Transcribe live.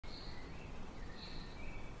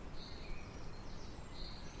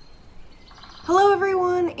Hello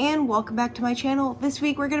everyone and welcome back to my channel. This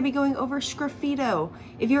week we're going to be going over Sgraffito.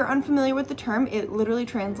 If you're unfamiliar with the term, it literally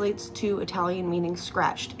translates to Italian meaning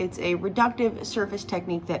scratched. It's a reductive surface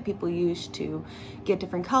technique that people use to get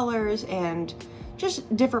different colors and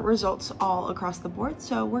just different results all across the board.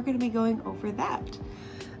 So we're going to be going over that.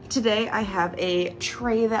 Today I have a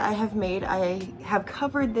tray that I have made. I have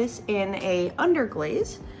covered this in a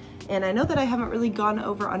underglaze. And I know that I haven't really gone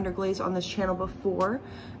over underglaze on this channel before.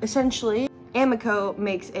 Essentially, Amico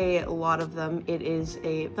makes a lot of them. It is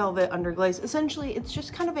a velvet underglaze. Essentially, it's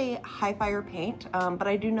just kind of a high fire paint, but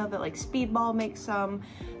I do know that like Speedball makes some.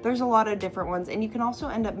 There's a lot of different ones, and you can also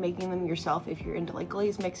end up making them yourself if you're into like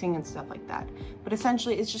glaze mixing and stuff like that. But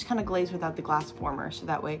essentially, it's just kind of glaze without the glass former, so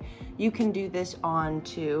that way you can do this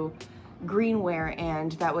onto greenware,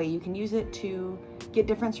 and that way you can use it to get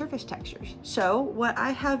different surface textures. So what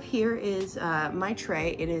I have here is my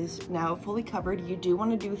tray. It is now fully covered. You do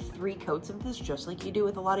want to do 3 coats of this, just like you do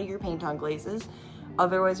with a lot of your paint on glazes.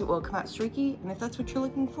 Otherwise it will come out streaky, and if that's what you're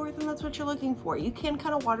looking for, then that's what you're looking for. You can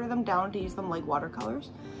kind of water them down to use them like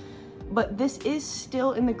watercolors, but this is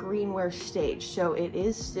still in the greenware stage, so it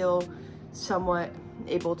is still somewhat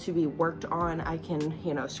able to be worked on. I can,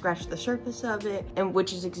 you know, scratch the surface of it, and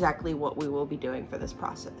which is exactly what we will be doing for this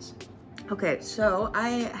process. Okay, so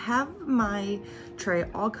I have my tray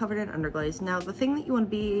all covered in underglaze. Now, the thing that you want to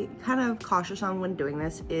be kind of cautious on when doing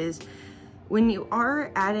this is when you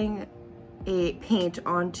are adding a paint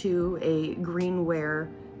onto a greenware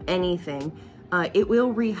anything, it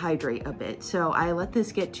will rehydrate a bit. So I let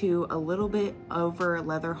this get to a little bit over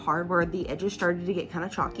leather hard where the edges started to get kind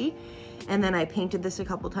of chalky. And then I painted this a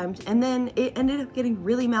couple times, and then it ended up getting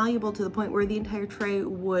really malleable to the point where the entire tray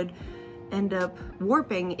would end up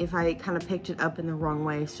warping if I kind of picked it up in the wrong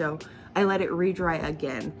way. So I let it re-dry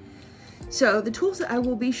again. So the tools that I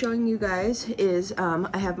will be showing you guys is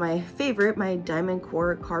I have my favorite, my diamond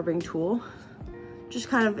core carving tool, just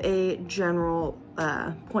kind of a general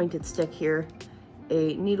pointed stick here,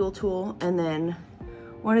 a needle tool, and then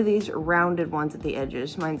one of these rounded ones at the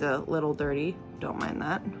edges. Mine's a little dirty, don't mind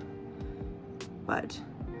that. But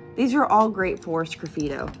these are all great for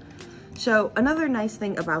Sgraffito. So another nice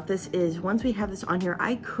thing about this is once we have this on here,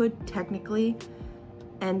 I could technically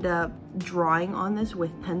end up drawing on this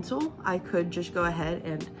with pencil. I could just go ahead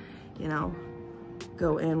and, you know,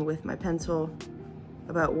 go in with my pencil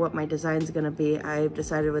about what my design's gonna be. I've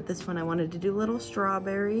decided with this one I wanted to do little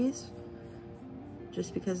strawberries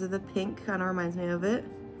just because of the pink, kind of reminds me of it.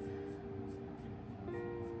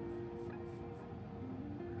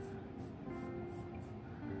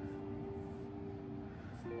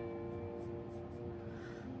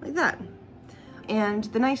 Like that. And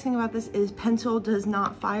the nice thing about this is pencil does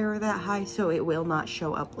not fire that high, so it will not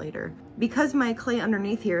show up later. Because my clay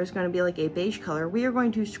underneath here is going to be like a beige color, we are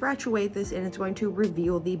going to scratch away at this, and it's going to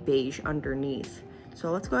reveal the beige underneath.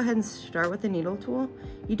 So let's go ahead and start with the needle tool.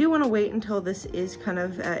 You do want to wait until this is kind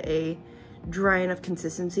of at a dry enough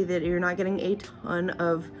consistency that you're not getting a ton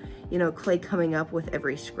of, you know, clay coming up with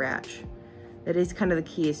every scratch. That is kind of the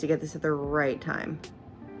key, is to get this at the right time.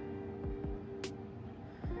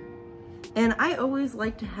 And I always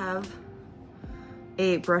like to have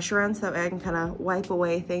a brush around so that way I can kind of wipe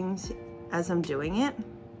away things as I'm doing it.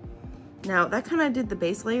 Now that kind of did the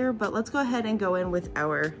base layer, but let's go ahead and go in with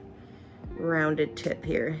our rounded tip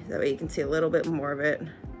here. That way you can see a little bit more of it.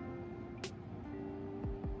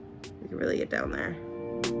 You can really get down there.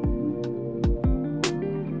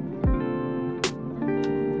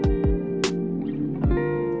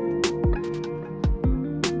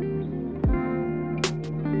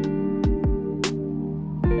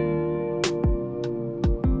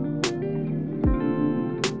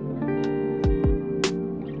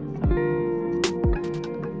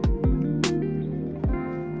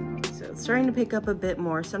 Starting to pick up a bit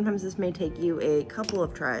more. Sometimes this may take you a couple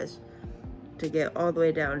of tries to get all the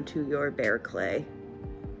way down to your bare clay.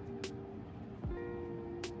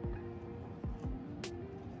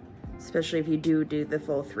 Especially if you do the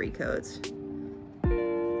full 3 coats.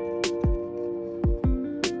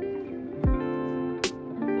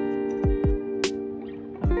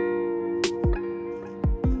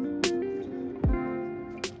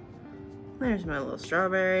 There's my little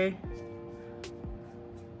strawberry.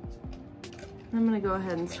 I'm gonna go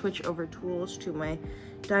ahead and switch over tools to my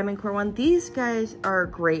diamond core one. These guys are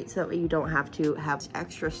great so that way you don't have to have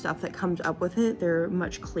extra stuff that comes up with it. They're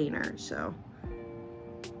much cleaner, so.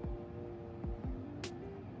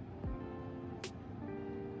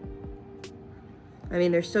 I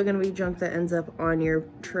mean, there's still gonna be junk that ends up on your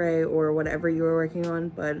tray or whatever you were working on,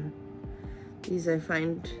 but these I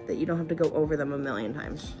find that you don't have to go over them a million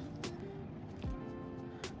times.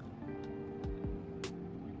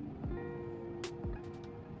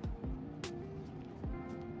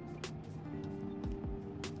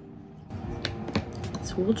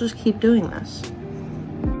 So we'll just keep doing this.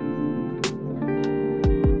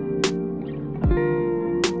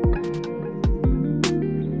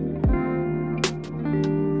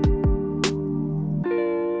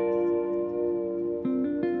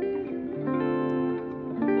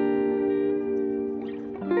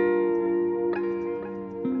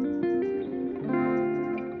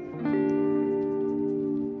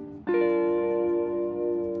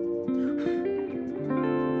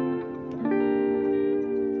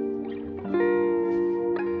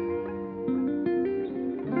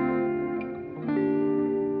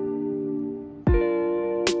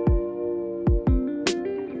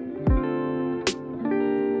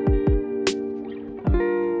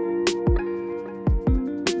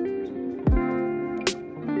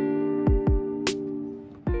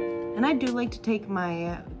 And I do like to take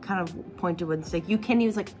my kind of pointed wooden stick. You can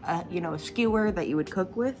use like a, you know, a skewer that you would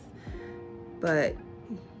cook with, but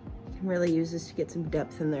you can really use this to get some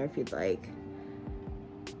depth in there if you'd like.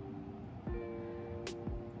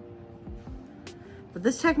 But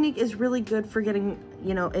this technique is really good for getting,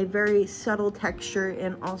 you know, a very subtle texture,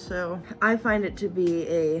 and also I find it to be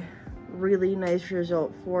a really nice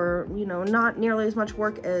result for, you know, not nearly as much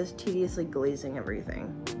work as tediously glazing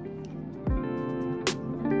everything.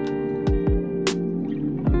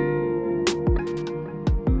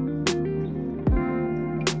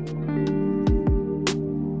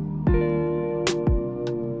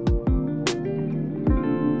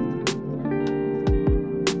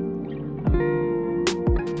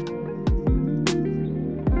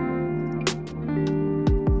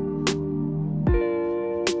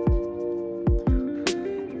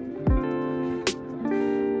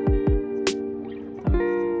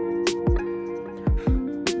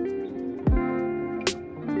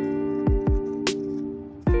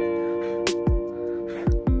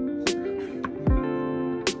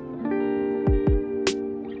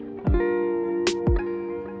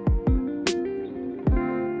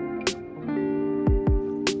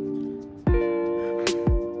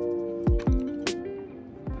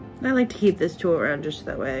 I like to keep this tool around just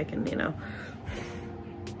that way I can, you know,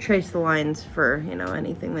 trace the lines for, you know,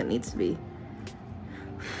 anything that needs to be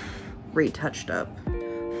retouched up.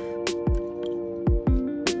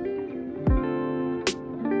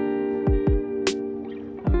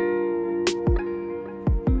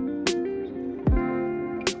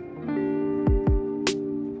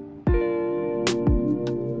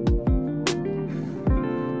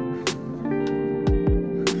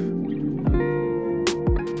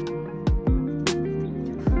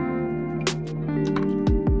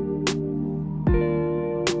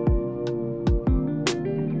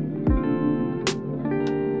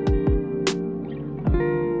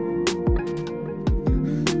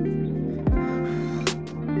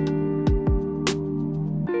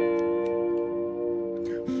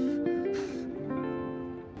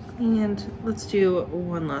 And let's do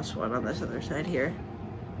one last one on this other side here.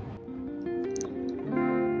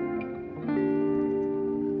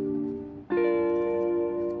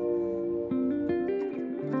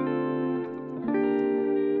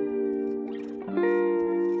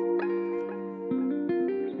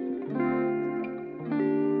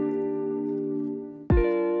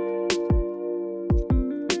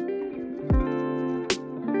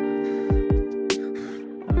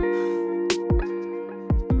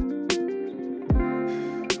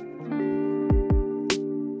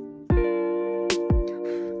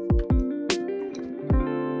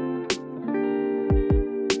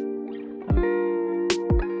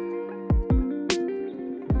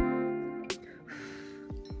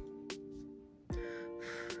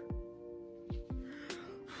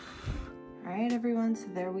 Alright everyone, so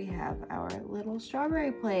there we have our little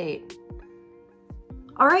strawberry plate.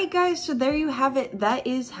 Alright guys, so there you have it. That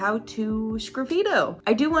is how to Sgraffito.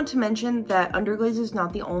 I do want to mention that underglaze is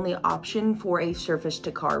not the only option for a surface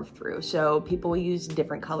to carve through. So people will use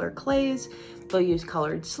different color clays, they'll use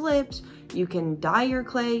colored slips, you can dye your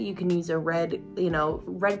clay, you can use a red,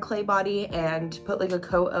 red clay body and put like a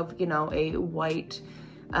coat of, a white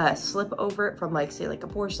slip over it from like, say like a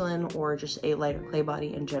porcelain or just a lighter clay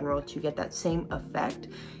body in general to get that same effect.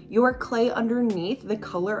 Your clay underneath, the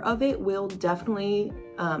color of it will definitely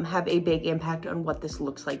have a big impact on what this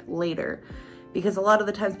looks like later, because a lot of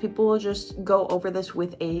the times people will just go over this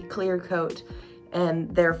with a clear coat,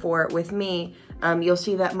 and therefore with me, you'll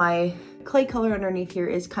see that my clay color underneath here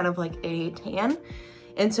is kind of like a tan,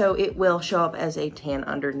 and so it will show up as a tan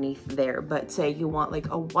underneath there. But say you want like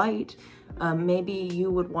a white, maybe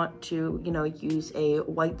you would want to, use a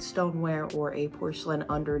white stoneware or a porcelain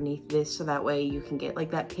underneath this, so that way you can get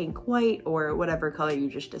like that pink white or whatever color you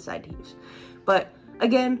just decide to use. But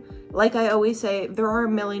Again, like I always say, there are a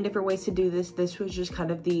million different ways to do this. This was just kind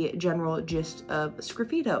of the general gist of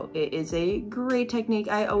Sgraffito. It is a great technique.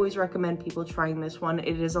 I always recommend people trying this one.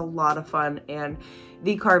 It is a lot of fun, and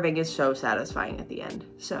the carving is so satisfying at the end.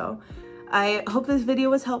 So I hope this video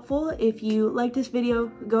was helpful. If you liked this video,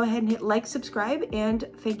 go ahead and hit like, subscribe, and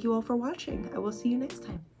thank you all for watching. I will see you next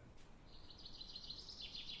time.